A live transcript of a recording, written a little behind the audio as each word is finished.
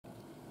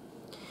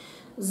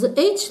The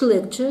eighth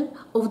lecture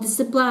of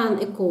Discipline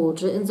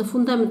Ecology and the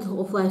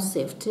Fundamental of Life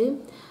Safety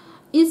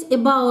is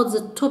about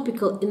the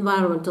topical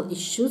environmental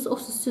issues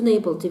of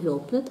sustainable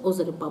development of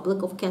the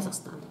Republic of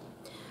Kazakhstan.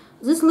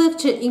 This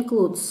lecture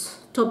includes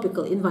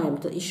topical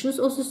environmental issues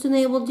of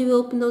sustainable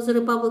development of the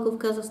Republic of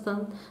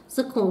Kazakhstan,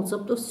 the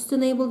concept of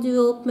sustainable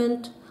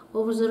development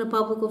of the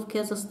Republic of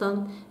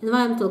Kazakhstan,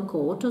 environmental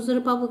code of the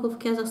Republic of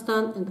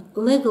Kazakhstan, and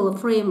legal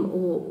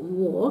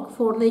framework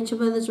for nature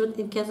management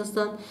in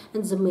Kazakhstan,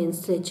 and the main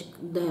strategic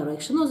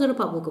direction of the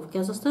Republic of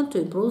Kazakhstan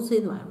to improve the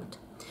environment.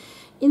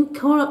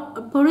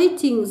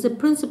 Incorporating the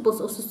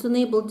principles of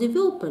sustainable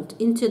development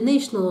into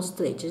national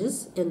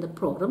strategies and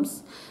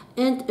programs,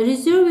 and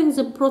reserving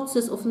the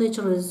process of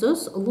natural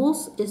resource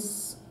loss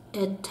is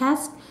a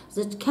task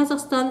that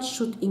Kazakhstan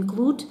should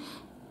include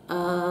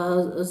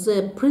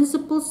the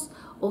principles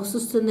of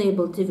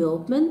sustainable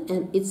development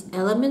and its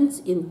elements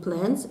in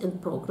plans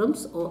and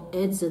programs or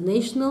at the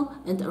national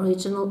and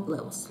regional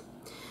levels.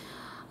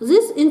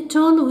 This in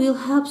turn will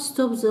help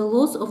stop the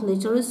loss of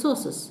natural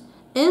resources.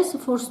 As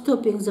for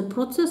stopping the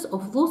process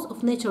of loss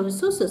of natural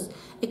resources,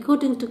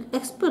 according to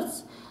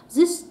experts,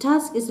 this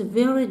task is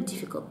very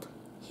difficult.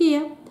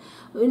 Here,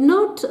 we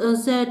note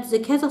that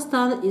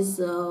Kazakhstan is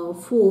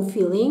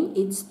fulfilling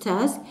its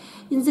task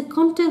in the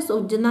context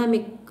of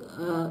dynamic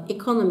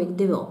economic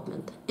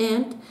development,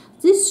 and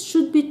this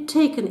should be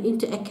taken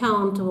into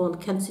account when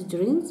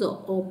considering the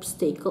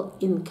obstacle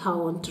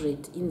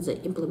encountered in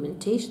the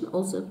implementation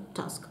of the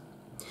task.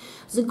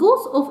 The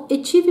goals of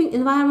achieving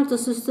environmental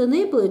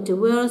sustainability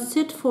were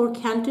set for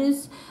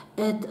countries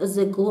at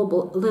the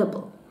global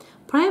level,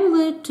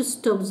 primarily to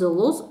stop the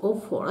loss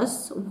of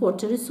forests,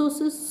 water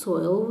resources,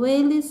 soil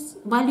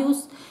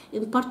values,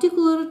 in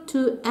particular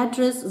to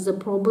address the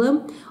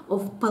problem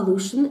of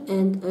pollution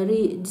and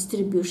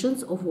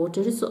redistributions of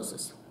water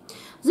resources.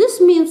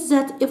 This means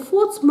that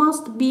efforts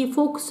must be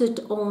focused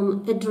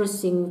on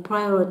addressing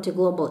priority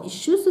global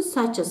issues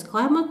such as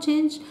climate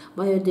change,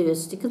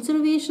 biodiversity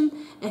conservation,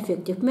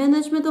 effective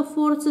management of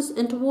forests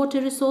and water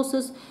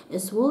resources,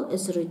 as well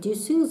as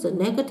reducing the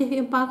negative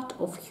impact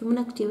of human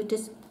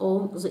activities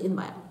on the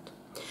environment.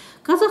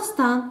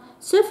 Kazakhstan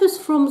suffers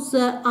from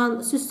the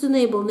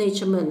unsustainable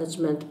nature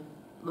management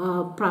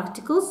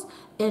practicals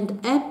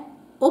and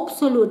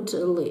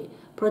absolutely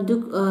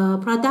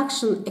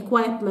production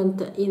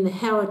equipment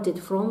inherited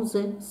from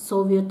the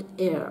Soviet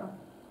era.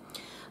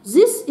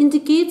 This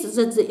indicates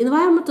that the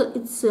environment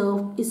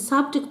itself is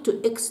subject to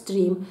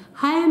extreme,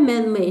 high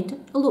man-made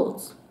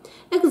loads.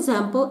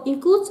 Example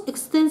includes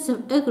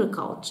extensive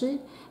agriculture,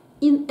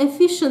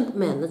 inefficient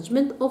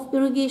management of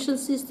irrigation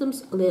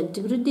systems, land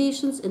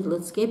degradations, and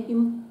landscape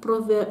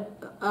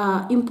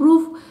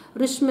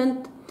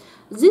improvement.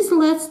 This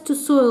leads to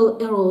soil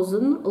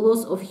erosion,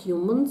 loss of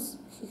humus,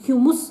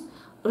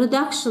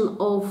 reduction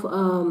of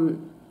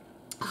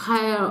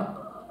higher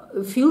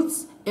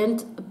fields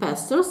and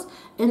pastures,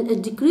 and a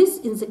decrease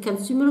in the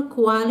consumer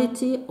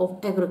quality of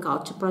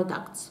agriculture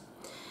products.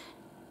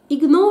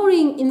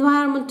 Ignoring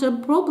environmental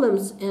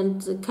problems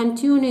and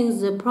continuing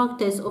the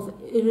practice of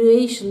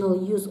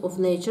irrational use of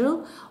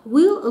nature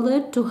will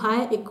lead to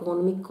high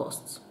economic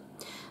costs.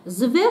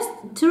 The vast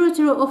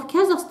territory of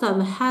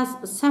Kazakhstan has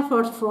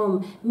suffered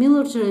from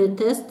military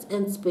tests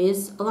and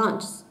space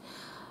launches.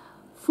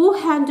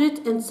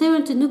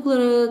 470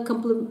 nuclear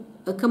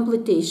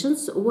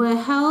completions were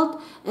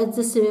held at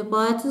the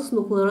Semipalatinsk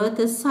nuclear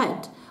test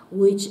site,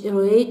 which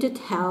irradiated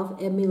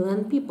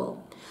 500,000 people.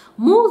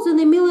 More than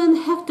 1 million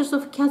hectares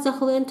of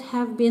Kazakh land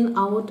have been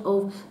out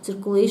of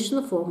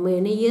circulation for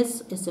many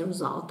years as a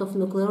result of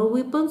nuclear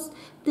weapons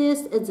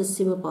tests at the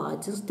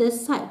Semipalatinsk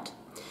test site.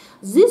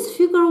 This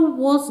figure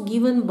was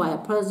given by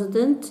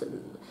President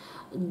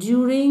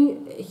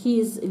during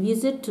his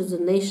visit to the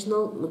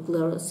National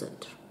Nuclear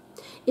Center.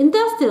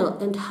 Industrial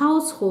and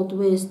household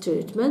waste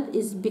treatment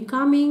is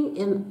becoming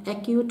an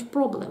acute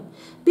problem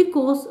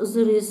because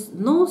there is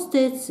no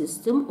state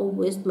system of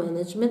waste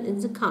management in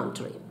the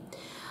country.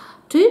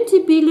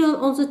 20 billion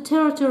on the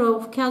territory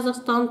of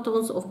Kazakhstan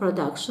tons of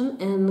production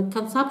and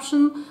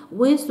consumption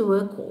waste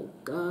were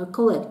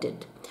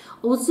collected.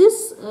 Of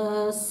this,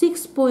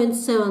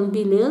 6.7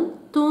 billion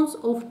tons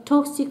of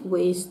toxic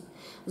waste.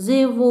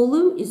 Their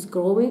volume is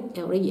growing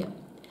every year.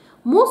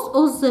 Most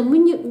of the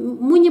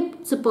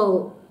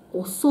municipal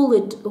or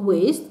solid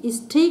waste is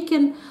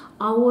taken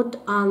out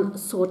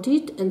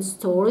unsorted and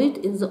stored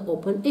in the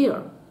open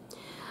air.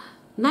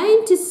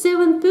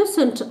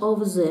 97%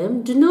 of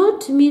them do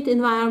not meet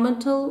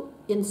environmental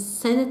and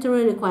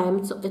sanitary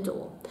requirements at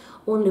all.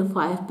 Only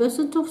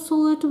 5% of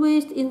solid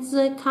waste in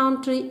the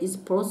country is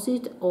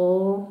processed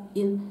or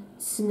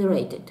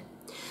incinerated.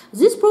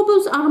 These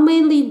problems are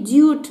mainly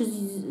due to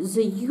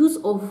the use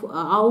of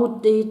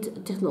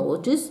outdated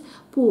technologies,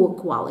 poor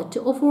quality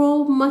of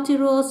raw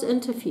materials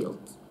and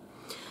fields,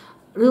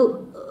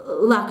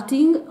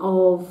 reluctance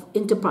of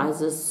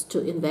enterprises to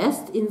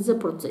invest in the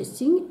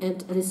processing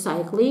and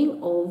recycling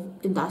of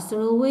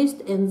industrial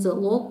waste, and the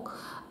lack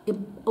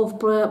of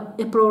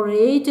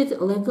appropriated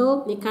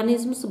legal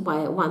mechanisms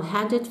by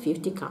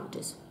 150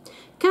 countries.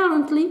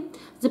 Currently,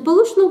 The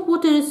pollution of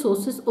water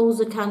resources of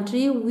the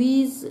country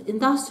with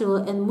industrial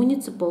and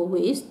municipal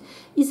waste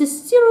is a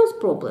serious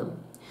problem.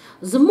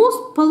 The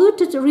most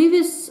polluted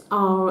rivers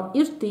are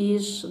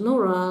Irtysh,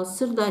 Nura,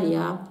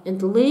 Sirdarya,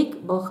 and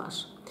Lake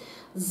Balkhash.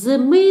 The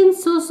main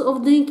source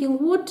of drinking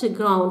water,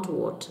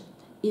 groundwater,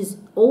 is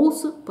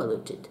also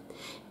polluted.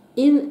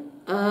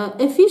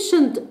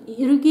 Inefficient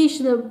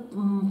irrigation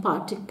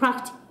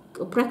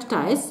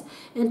practice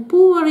and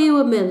poor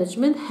river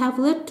management have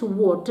led to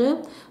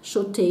water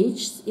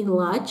shortages in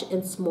large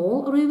and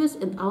small rivers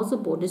and other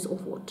bodies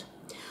of water.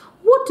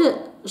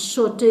 Water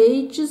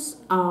shortages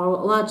are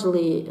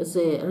largely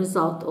the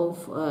result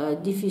of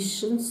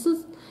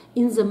deficiencies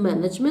in the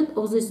management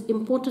of these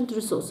important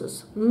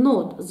resources,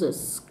 not the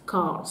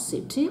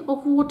scarcity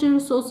of water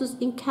resources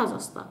in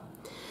Kazakhstan.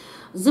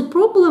 The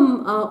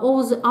problem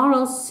of the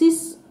Aral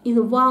Sea's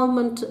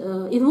involvement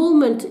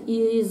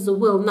is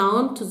well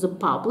known to the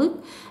public,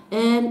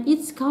 and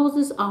its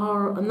causes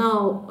are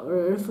now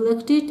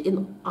reflected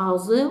in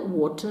other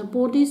water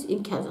bodies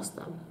in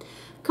Kazakhstan.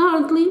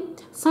 Currently,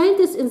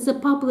 scientists and the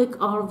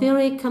public are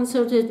very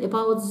concerned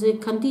about the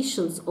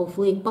conditions of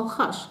Lake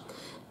Balkhash.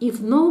 If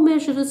no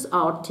measures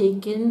are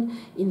taken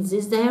in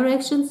these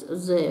directions,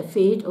 the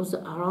fate of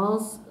the Aral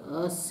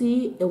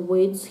Sea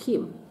awaits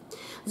him.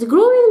 The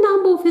growing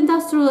number of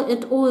industrial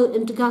and oil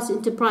and gas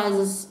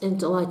enterprises and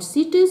large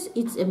cities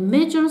is a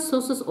major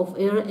source of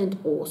air and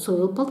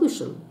soil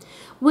pollution.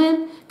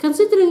 When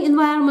considering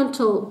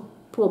environmental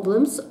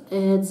problems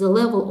at the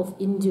level of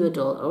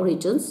individual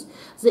regions,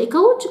 the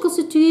ecological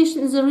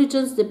situation in the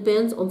regions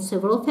depends on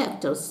several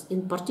factors,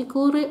 in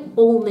particular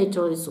all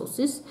natural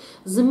resources,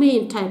 the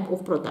main type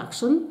of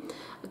production,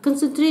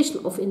 concentration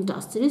of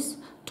industries,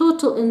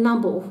 total and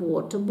number of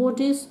water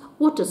bodies,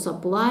 water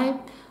supply,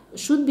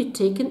 should be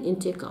taken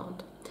into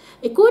account.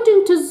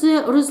 According to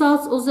the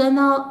results of the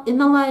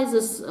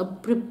analysis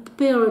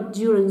prepared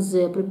during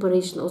the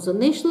preparation of the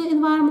National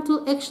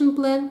Environmental Action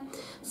Plan,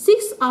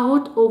 6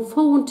 out of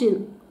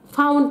 14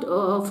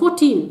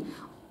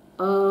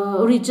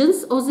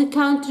 regions of the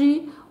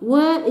country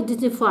were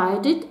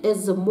identified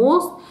as the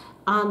most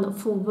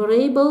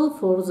unfavorable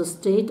for the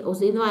state of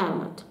the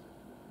environment.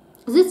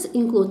 This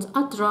includes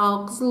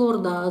Atrak,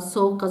 Zlorda,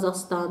 South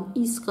Kazakhstan,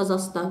 East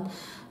Kazakhstan,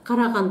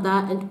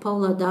 Karaganda and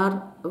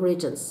Pavlodar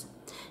regions.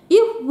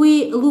 If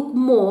we look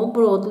more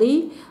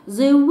broadly,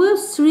 there were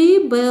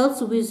 3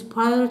 belts with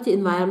priority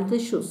environmental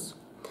issues.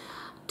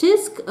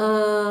 Task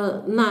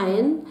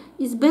 9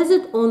 is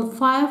based on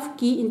 5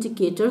 key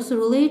indicators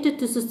related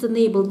to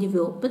sustainable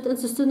development and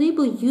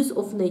sustainable use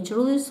of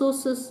natural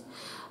resources.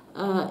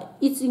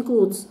 It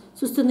includes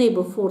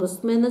sustainable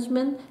forest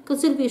management,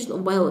 conservation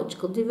of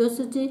biological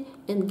diversity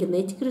and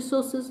genetic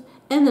resources,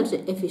 energy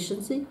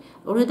efficiency,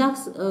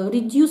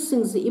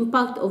 reducing the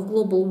impact of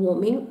global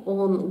warming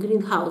on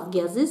greenhouse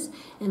gases,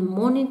 and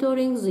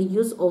monitoring the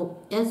use of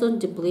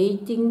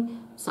ozone-depleting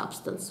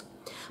substance.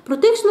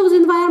 Protection of the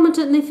environment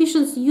and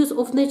efficient use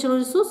of natural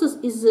resources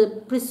is a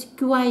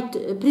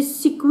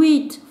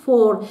prerequisite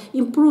for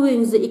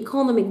improving the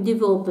economic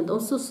development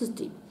of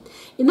society.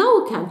 In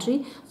our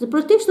country, the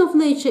protection of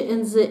nature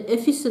and the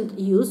efficient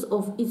use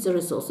of its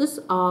resources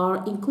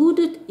are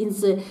included in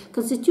the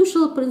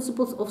constitutional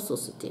principles of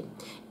society.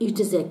 It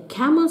is a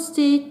common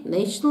state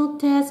national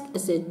task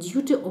as a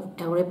duty of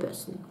every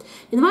person.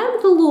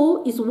 Environmental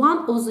law is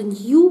one of the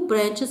new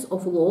branches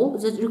of law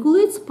that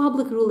regulates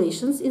public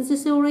relations in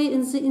this area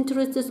in the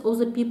interests of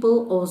the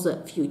people of the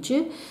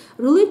future,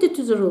 related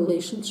to the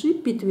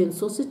relationship between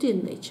society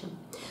and nature.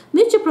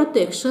 Nature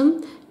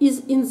protection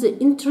is in the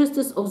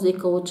interests of the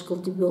ecological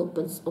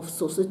development of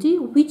society,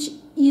 which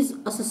is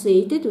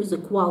associated with the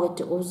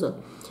quality of the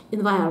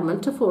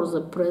environment for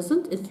the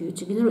present and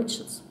future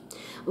generations.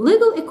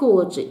 Legal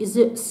ecology is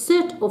a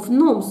set of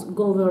norms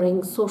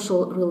governing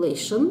social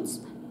relations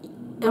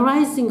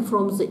arising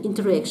from the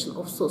interaction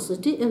of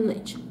society and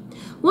nature.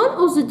 One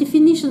of the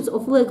definitions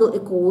of legal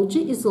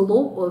ecology is the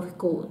law of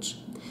ecology.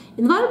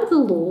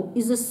 Environmental law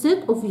is a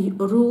set of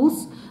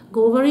rules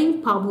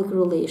governing public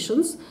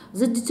relations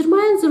that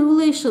determines the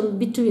relation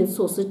between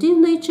society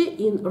and nature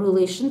in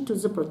relation to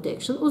the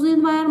protection of the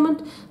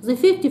environment, the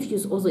effective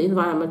use of the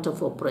environment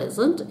for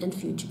present and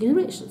future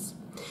generations.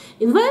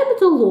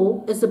 Environmental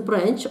law as a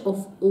branch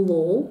of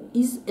law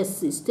is a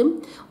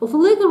system of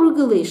legal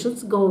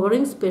regulations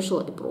governing special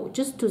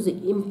approaches to the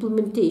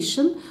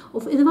implementation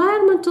of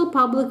environmental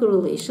public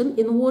relation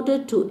in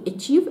order to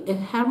achieve a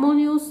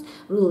harmonious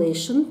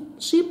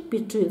relationship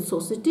between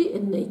society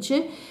and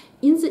nature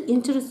in the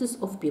interests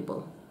of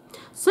people.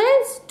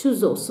 Since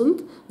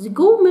 2000, the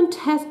government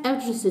has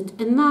addressed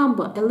a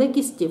number of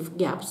legislative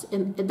gaps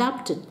and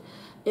adopted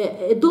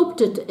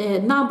a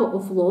number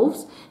of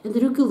laws and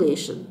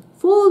regulations.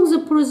 Following the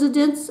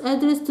President's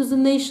address to the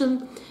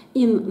nation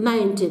in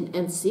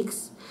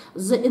 1906,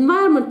 the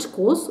Environment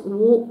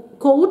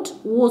Code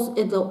was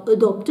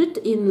adopted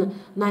in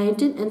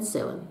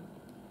 1907.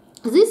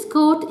 This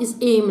code is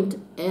aimed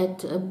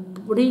at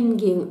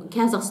bringing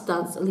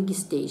Kazakhstan's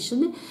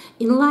legislation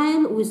in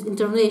line with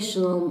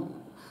international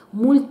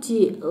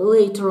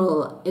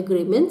multilateral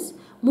agreements,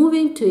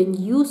 moving to a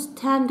new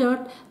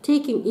standard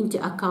taking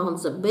into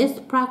account the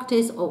best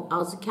practice of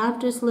other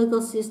countries'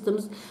 legal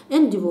systems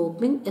and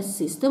developing a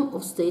system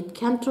of state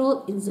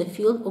control in the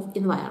field of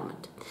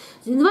environment.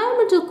 The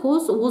environmental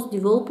code was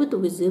developed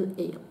within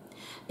a year.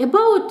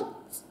 About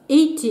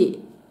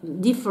 80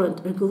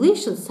 different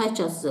regulations, such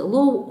as the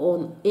law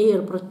on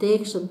air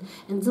protection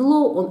and the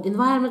law on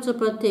environmental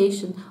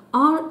protection,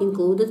 are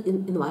included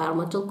in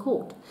environmental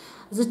code.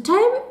 The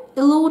time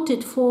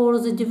allotted for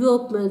the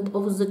development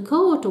of the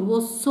code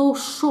was so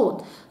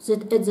short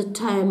that at the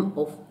time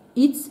of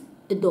its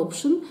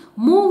adoption,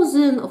 more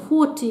than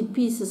 40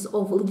 pieces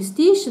of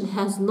legislation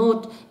has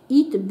not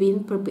yet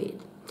been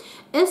prepared.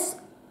 As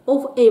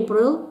of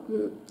April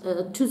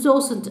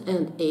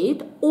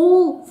 2008,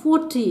 all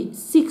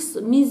 46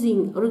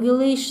 missing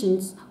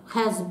regulations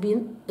has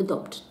been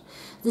adopted.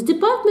 The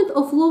Department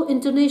of Law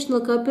International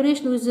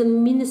Cooperation with the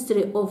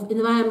Ministry of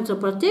Environmental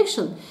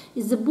Protection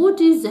is the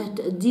body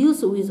that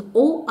deals with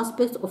all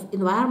aspects of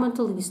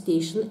environmental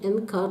legislation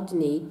and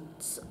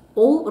coordinates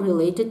all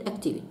related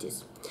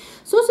activities.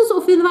 Sources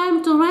of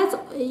environmental rights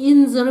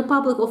in the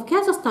Republic of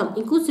Kazakhstan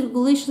includes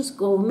regulations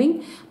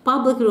governing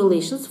public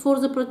relations for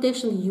the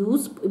protection,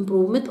 use,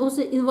 improvement of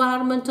the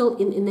environmental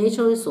and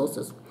natural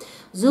resources.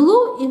 The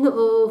law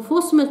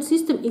enforcement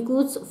system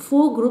includes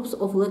 4 groups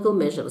of legal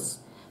measures.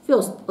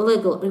 First,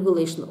 legal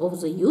regulation of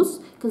the use,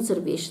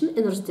 conservation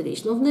and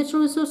restoration of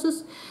natural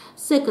resources.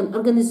 Second,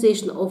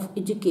 organization of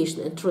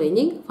education and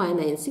training,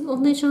 financing of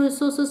natural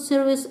resources,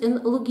 service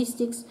and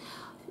logistics.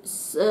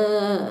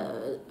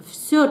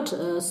 Third,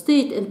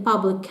 state and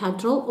public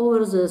control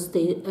over the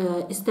state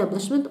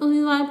establishment of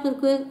environmental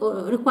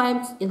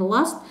requirements. And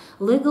last,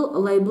 legal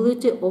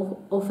liability of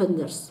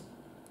offenders.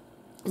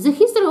 The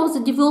history of the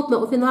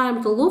development of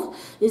environmental law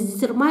is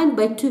determined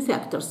by 2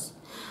 factors.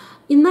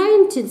 In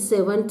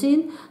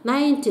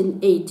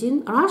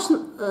 1917-1918,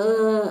 Russian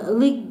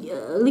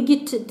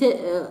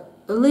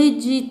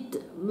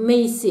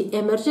legitimacy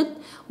emerged,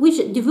 which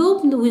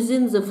developed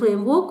within the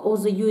framework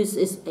of the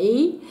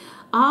USSR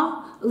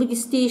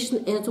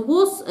legislation and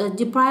was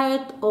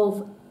deprived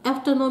of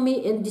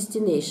autonomy and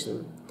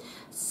destination.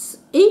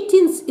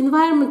 18th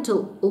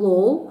environmental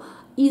law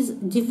is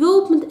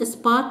developed as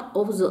part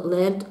of the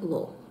land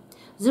law.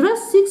 There are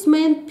 6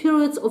 main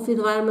periods of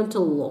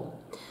environmental law.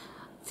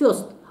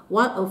 First,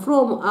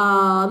 from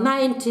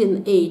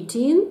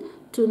 1918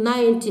 to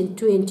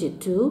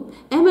 1922,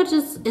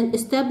 emergence and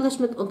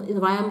establishment of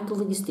environmental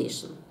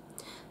legislation.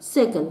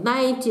 Second,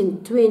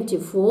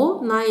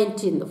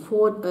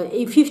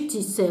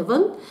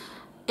 1924-1957,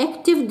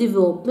 active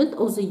development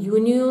of the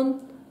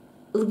Union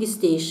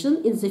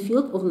legislation in the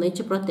field of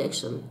nature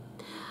protection.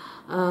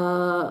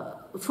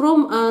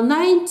 From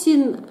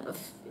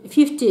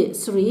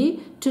 1953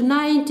 to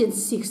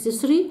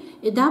 1963,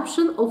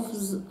 adoption of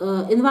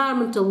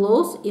environmental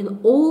laws in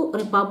all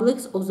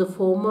republics of the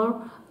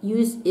former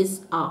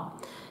USSR.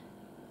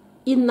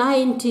 In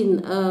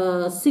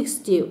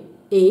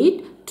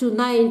 1968 to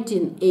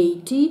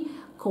 1980,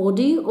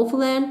 coding of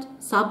land,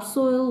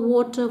 subsoil,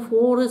 water,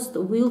 forest,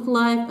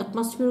 wildlife,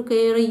 atmospheric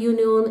air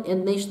union,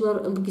 and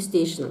national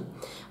legislation.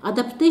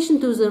 Adaptation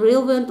to the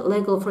relevant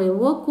legal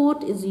framework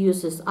code in the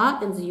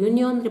USSR and the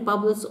Union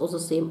republics of the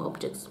same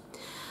objects.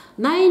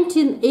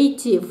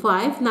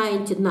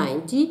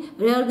 1985-1990,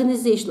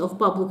 reorganization of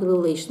public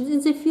relations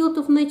in the field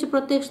of nature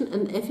protection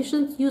and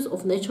efficient use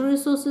of natural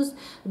resources,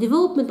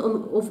 development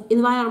of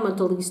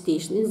environmental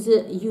legislation in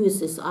the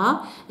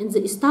USSR, and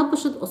the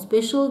establishment of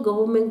special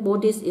government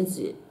bodies in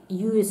the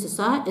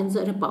USSR and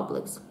the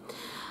republics.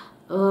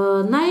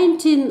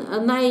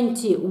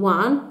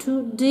 1991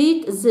 to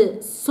date, the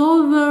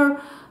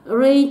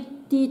sovereignty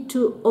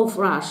of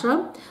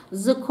Russia,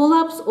 the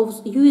collapse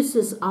of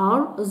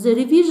USSR, the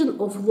revision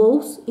of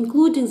laws,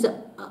 including the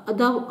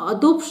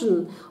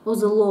adoption of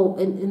the law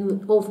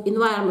of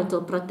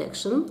environmental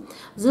protection,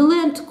 the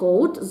land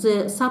code,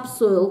 the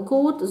subsoil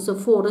code, the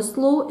forest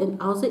law, and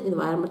other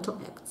environmental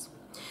acts.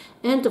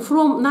 And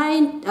from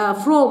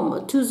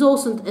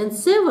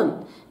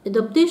 2007,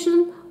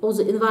 adaptation of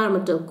the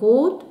environmental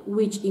code,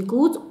 which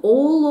includes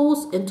all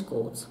laws and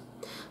codes.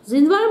 The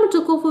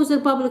Environmental Code of the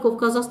Republic of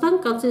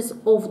Kazakhstan consists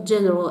of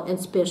general and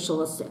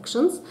special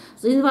sections.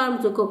 The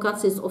Environmental Code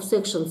consists of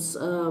sections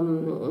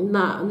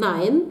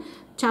 9,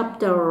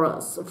 chapter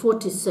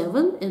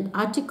 47, and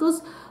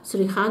articles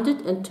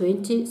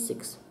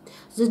 326.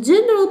 The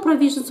general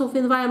provisions of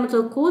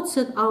Environmental Code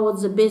set out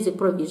the basic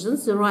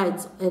provisions, the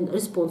rights and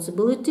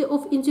responsibility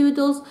of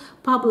individuals,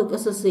 public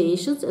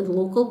associations, and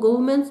local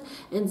governments,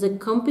 and the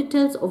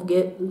competence of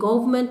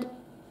government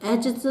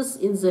agencies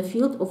in the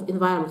field of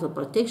environmental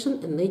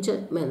protection and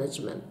nature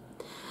management.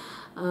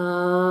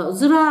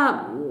 There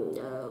are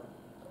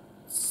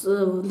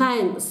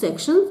 9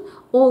 sections.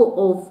 All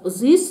of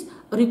this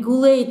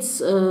regulates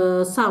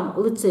some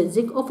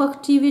licensing of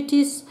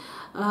activities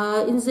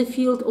in the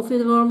field of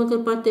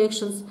environmental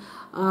protections.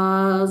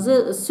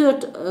 The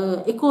third,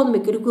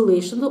 economic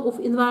regulation of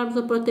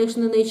environmental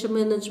protection and nature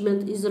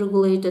management is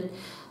regulated.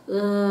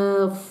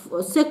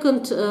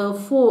 Second,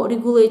 for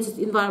regulated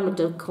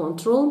environmental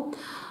control.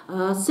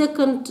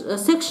 Section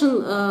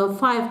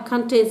 5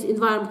 contains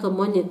environmental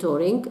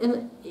monitoring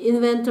and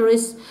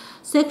inventories.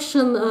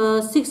 Section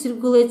 6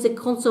 regulates the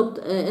concept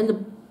and the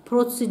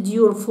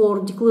procedure for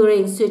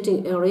declaring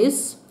certain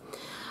areas.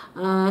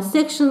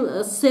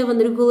 Section 7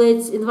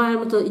 regulates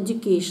environmental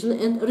education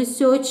and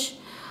research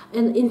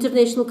and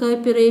international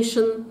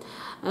cooperation.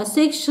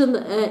 Section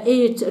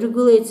 8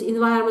 regulates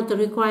environmental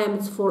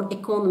requirements for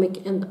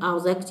economic and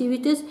other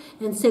activities,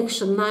 and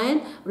Section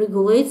 9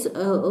 regulates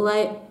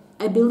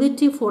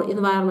liability for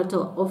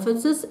environmental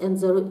offenses and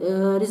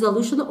the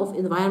resolution of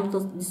environmental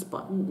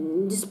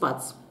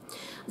disputes.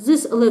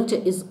 This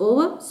lecture is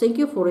over. Thank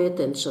you for your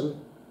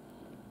attention.